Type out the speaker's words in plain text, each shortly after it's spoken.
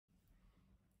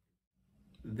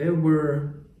There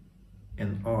were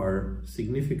and are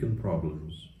significant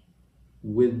problems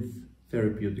with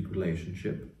therapeutic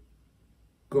relationship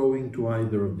going to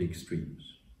either of the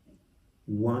extremes.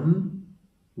 One,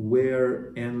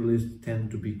 where analysts tend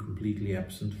to be completely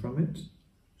absent from it,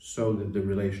 so that the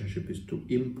relationship is too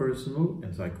impersonal,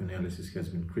 and psychoanalysis has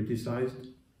been criticized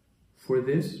for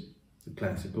this. The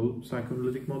classical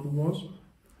psychoanalytic model was.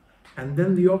 And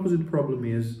then the opposite problem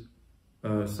is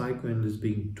psychoanalysts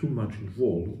being too much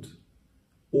involved,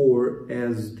 or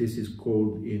as this is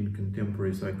called in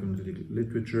contemporary psychoanalytic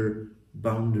literature,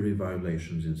 boundary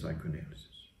violations in psychoanalysis.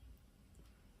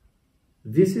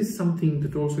 This is something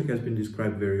that also has been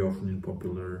described very often in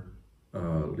popular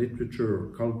literature or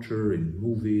culture, in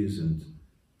movies and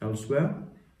elsewhere,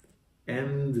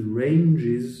 and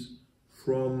ranges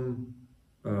from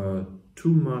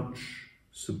too much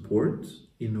support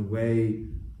in a way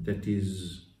that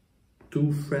is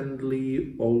too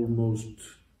friendly, almost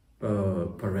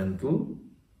parental,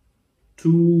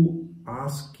 to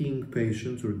asking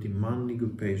patients or demanding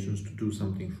of patients to do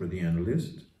something for the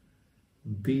analyst,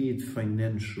 be it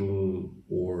financial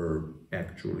or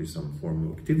actually some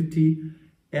form of activity,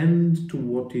 and to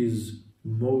what is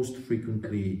most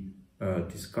frequently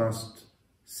discussed,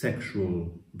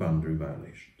 sexual boundary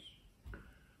violations.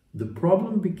 The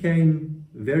problem became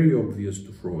very obvious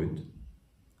to Freud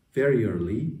very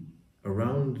early,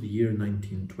 around the year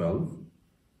 1912,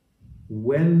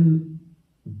 when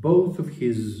both of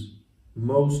his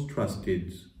most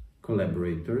trusted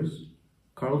collaborators,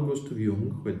 Carl Gustav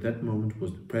Jung, who at that moment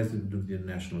was the president of the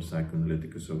International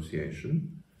Psychoanalytic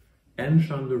Association, and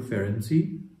Sándor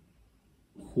Ferenczi,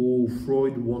 who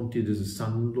Freud wanted as a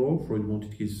son-in-law. Freud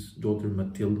wanted his daughter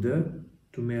Matilda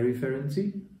to marry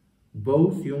Ferenczi.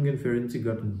 Both Jung and Ferenczi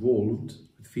got involved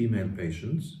with female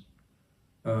patients.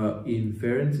 In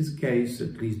Ferenczi's case,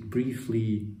 at least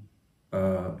briefly,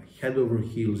 head over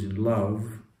heels in love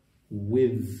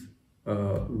with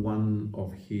one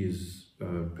of his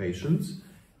patients,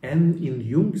 and in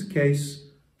Jung's case,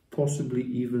 possibly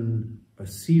even a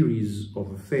series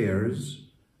of affairs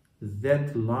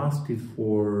that lasted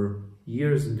for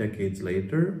years and decades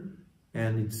later.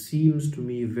 And it seems to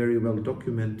me very well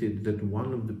documented that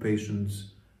one of the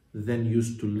patients then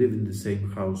used to live in the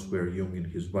same house where Jung and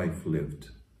his wife lived.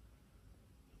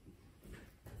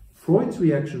 Freud's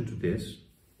reaction to this,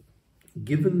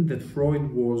 given that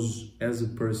Freud was, as a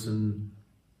person,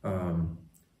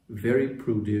 very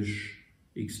prudish,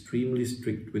 extremely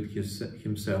strict with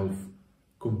himself,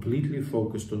 completely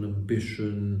focused on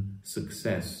ambition,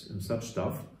 success, and such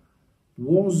stuff,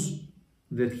 was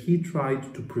that he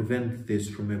tried to prevent this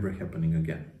from ever happening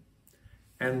again.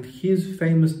 And his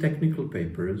famous technical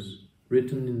papers,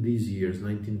 written in these years,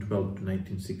 1912 to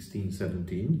 1916,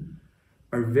 17,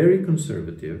 are very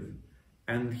conservative,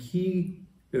 and he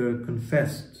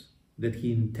confessed that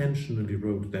he intentionally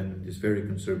wrote them in this very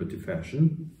conservative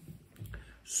fashion,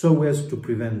 so as to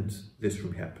prevent this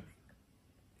from happening.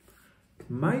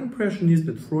 My impression is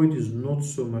that Freud is not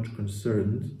so much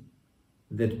concerned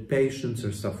that patients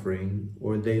are suffering,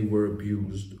 or they were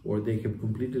abused, or they have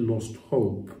completely lost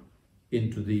hope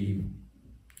into the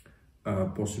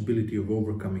possibility of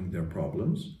overcoming their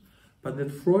problems, but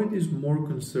that Freud is more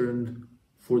concerned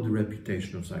for the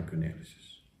reputation of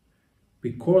psychoanalysis.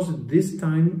 Because at this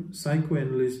time,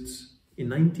 psychoanalysts, in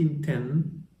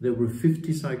 1910, there were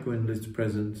 50 psychoanalysts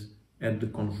present at the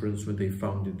conference when they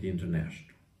founded the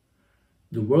International.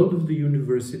 The world of the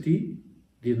university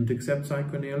didn't accept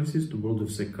psychoanalysis, the world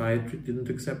of psychiatry didn't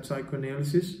accept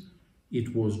psychoanalysis.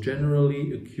 It was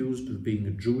generally accused of being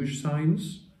a Jewish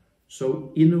science,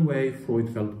 so in a way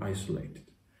Freud felt isolated.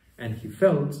 And he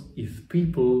felt if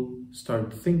people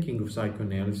start thinking of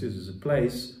psychoanalysis as a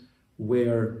place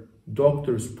where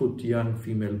doctors put young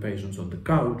female patients on the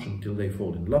couch until they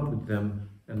fall in love with them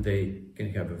and they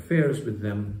can have affairs with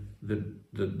them,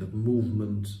 the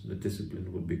movement, the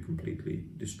discipline would be completely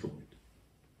destroyed.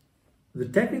 The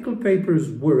technical papers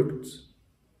worked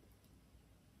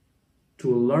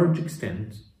to a large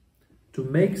extent to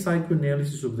make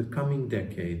psychoanalysis of the coming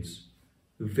decades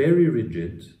very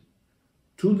rigid,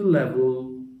 to the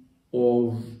level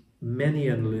of many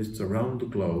analysts around the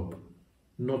globe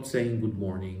not saying good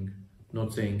morning,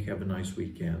 not saying have a nice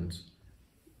weekend,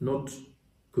 not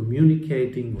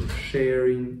communicating or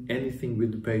sharing anything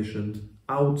with the patient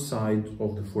outside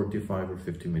of the 45 or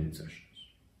 50-minute sessions.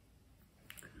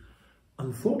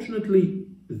 Unfortunately,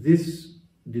 this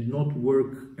did not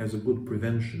work as a good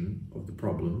prevention of the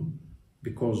problem,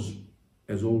 because,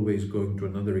 as always, going to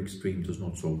another extreme does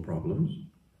not solve problems.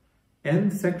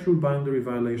 And sexual boundary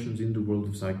violations in the world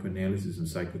of psychoanalysis and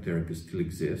psychotherapy still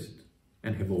exist,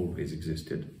 and have always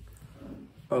existed.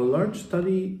 a large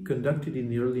study conducted in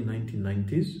the early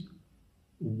 1990s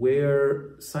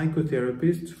where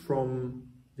psychotherapists from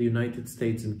the United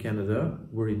States and Canada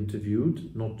were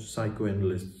interviewed, not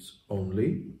psychoanalysts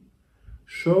only,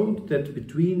 showed that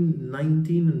between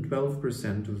 19 and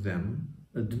 12% of them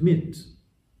admit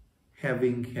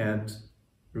having had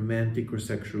romantic or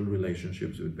sexual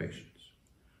relationships with patients.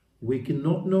 We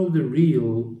cannot know the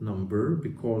real number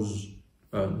because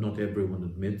not everyone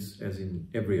admits, as in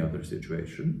every other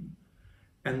situation.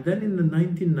 And then in the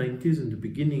 1990s and the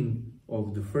beginning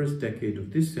of the first decade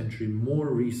of this century, more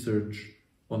research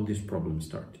on this problem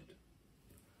started.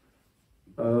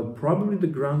 Probably the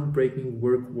groundbreaking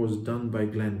work was done by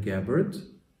Glenn Gabbard.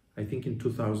 I think in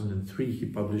 2003 he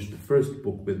published the first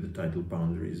book with the title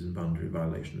Boundaries and Boundary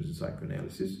Violations in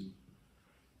Psychoanalysis.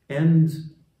 And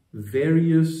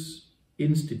various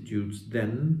institutes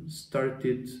then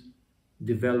started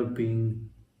developing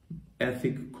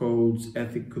ethic codes,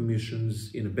 ethic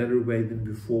commissions in a better way than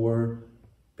before.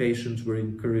 Patients were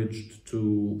encouraged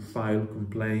to file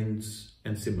complaints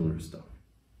and similar stuff.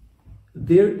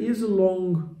 There is a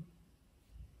long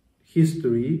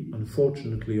history,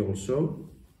 unfortunately also,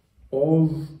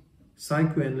 of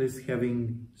psychoanalysts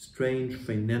having strange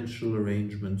financial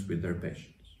arrangements with their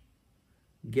patients.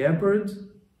 Gabbard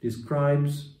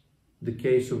describes the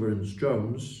case of Ernest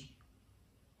Jones,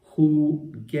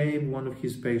 who gave one of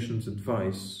his patients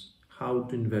advice how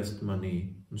to invest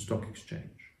money on stock exchange.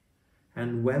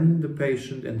 And when the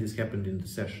patient, and this happened in the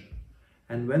session,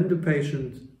 and when the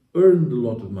patient earned a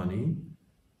lot of money,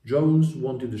 Jones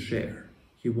wanted a share.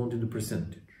 He wanted a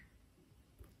percentage.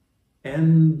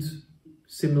 And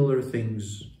similar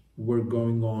things were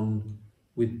going on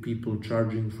with people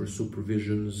charging for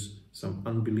supervisions, some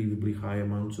unbelievably high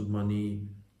amounts of money,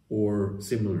 or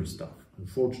similar stuff.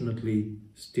 Unfortunately,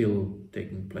 still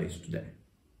taking place today.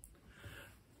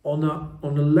 On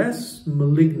a less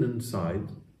malignant side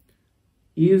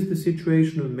is the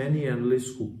situation of many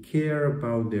analysts who care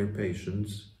about their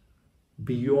patients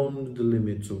beyond the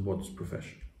limits of what's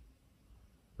professional.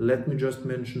 Let me just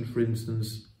mention, for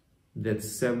instance, that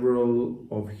several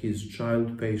of his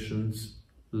child patients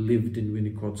lived in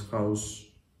Winnicott's house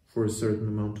for a certain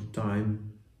amount of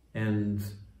time, and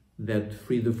that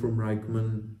Frida von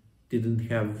Reichmann didn't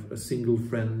have a single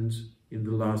friend in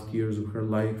the last years of her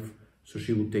life, so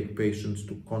she would take patients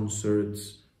to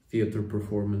concerts, theater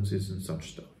performances and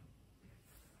such stuff.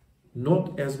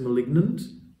 Not as malignant,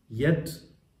 yet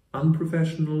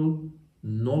unprofessional,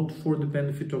 not for the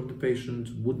benefit of the patient,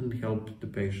 wouldn't help the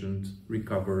patient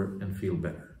recover and feel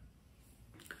better.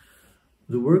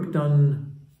 The work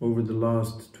done over the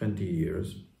last 20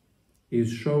 years is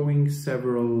showing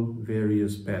several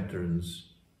various patterns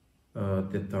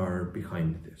that are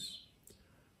behind this.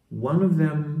 One of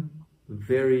them,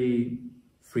 very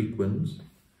frequent,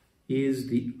 is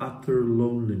the utter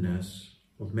loneliness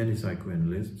of many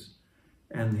psychoanalysts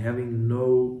and having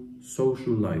no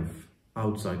social life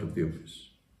outside of the office.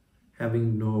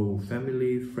 Having no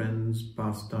family, friends,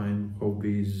 pastime,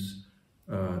 hobbies,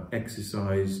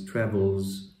 exercise,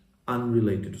 travels,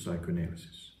 unrelated to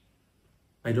psychoanalysis.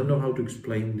 I don't know how to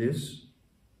explain this,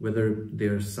 whether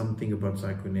there's something about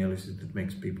psychoanalysis that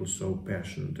makes people so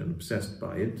passionate and obsessed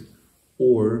by it,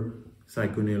 or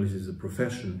psychoanalysis is a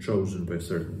profession chosen by a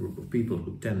certain group of people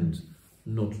who tend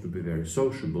not to be very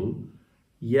sociable,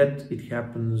 yet it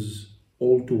happens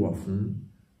all too often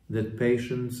that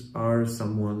patients are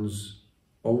someone's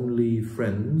only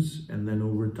friends and then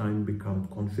over time become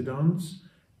confidants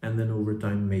and then over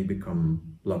time may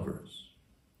become lovers.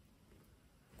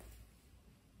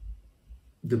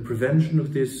 The prevention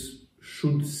of this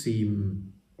should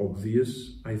seem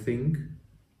obvious, I think,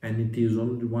 and it is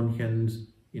on the one hand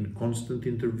in constant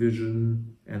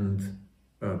intervention and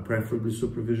preferably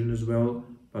supervision as well,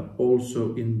 but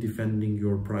also in defending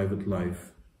your private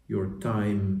life, your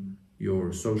time,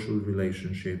 your social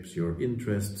relationships, your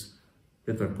interests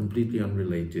that are completely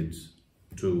unrelated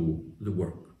to the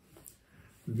work.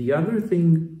 The other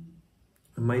thing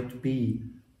might be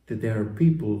that there are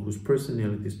people whose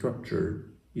personality structure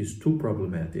is too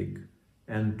problematic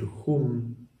and to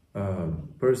whom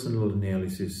personal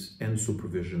analysis and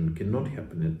supervision cannot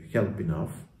help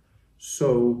enough,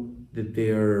 so that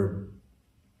their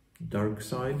dark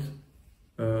side,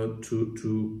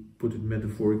 to put it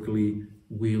metaphorically,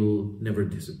 will never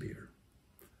disappear.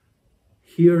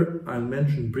 Here I'll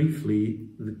mention briefly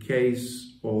the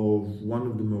case of one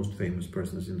of the most famous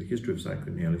persons in the history of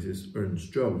psychoanalysis,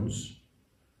 Ernest Jones,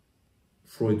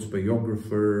 Freud's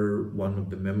biographer, one of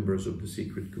the members of the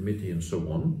secret committee and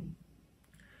so on,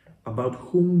 about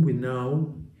whom we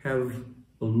now have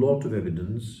a lot of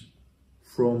evidence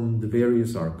from the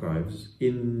various archives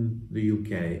in the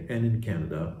UK and in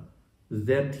Canada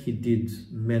that he did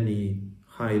many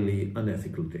highly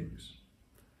unethical things.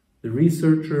 The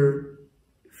researcher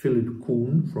Philip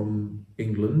Kuhn from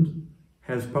England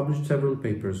has published several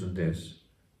papers on this,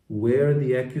 where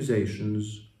the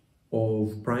accusations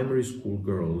of primary school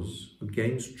girls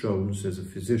against Jones as a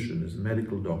physician, as a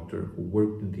medical doctor who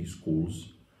worked in these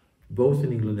schools, both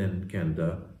in England and in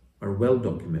Canada, are well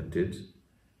documented.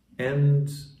 And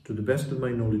to the best of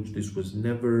my knowledge, this was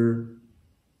never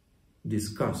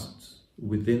discussed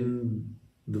within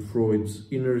the Freud's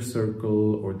inner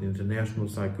circle or the International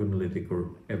Psychoanalytic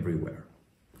or everywhere.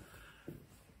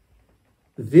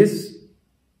 This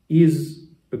is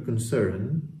a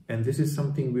concern, and this is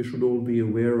something we should all be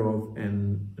aware of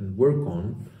and work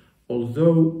on,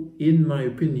 although, in my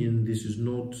opinion, this is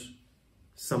not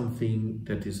something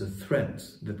that is a threat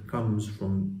that comes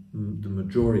from the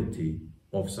majority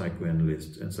of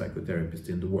psychoanalysts and psychotherapists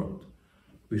in the world.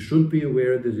 We should be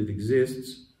aware that it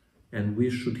exists, and we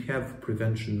should have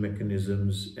prevention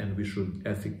mechanisms, and we should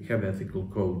have ethical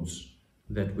codes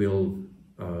that will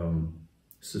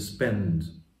suspend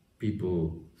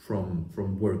people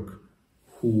from work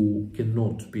who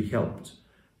cannot be helped.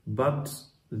 But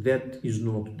that is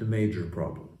not the major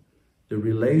problem. The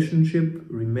relationship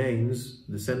remains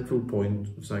the central point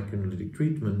of psychoanalytic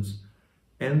treatments,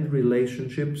 and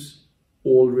relationships,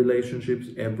 all relationships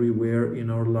everywhere in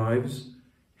our lives,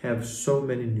 have so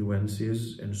many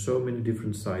nuances and so many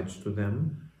different sides to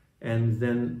them, and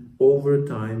then over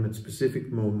time at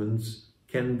specific moments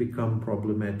can become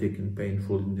problematic and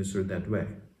painful in this or that way.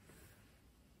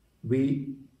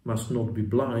 We must not be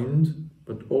blind,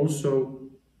 but also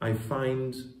I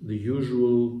find the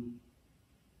usual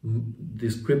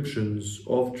descriptions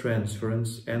of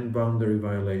transference and boundary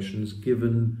violations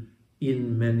given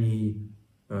in many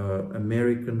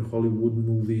American Hollywood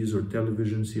movies or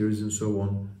television series and so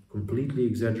on, completely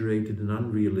exaggerated and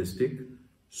unrealistic.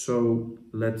 So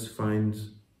let's find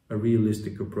a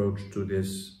realistic approach to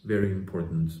this very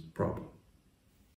important problem.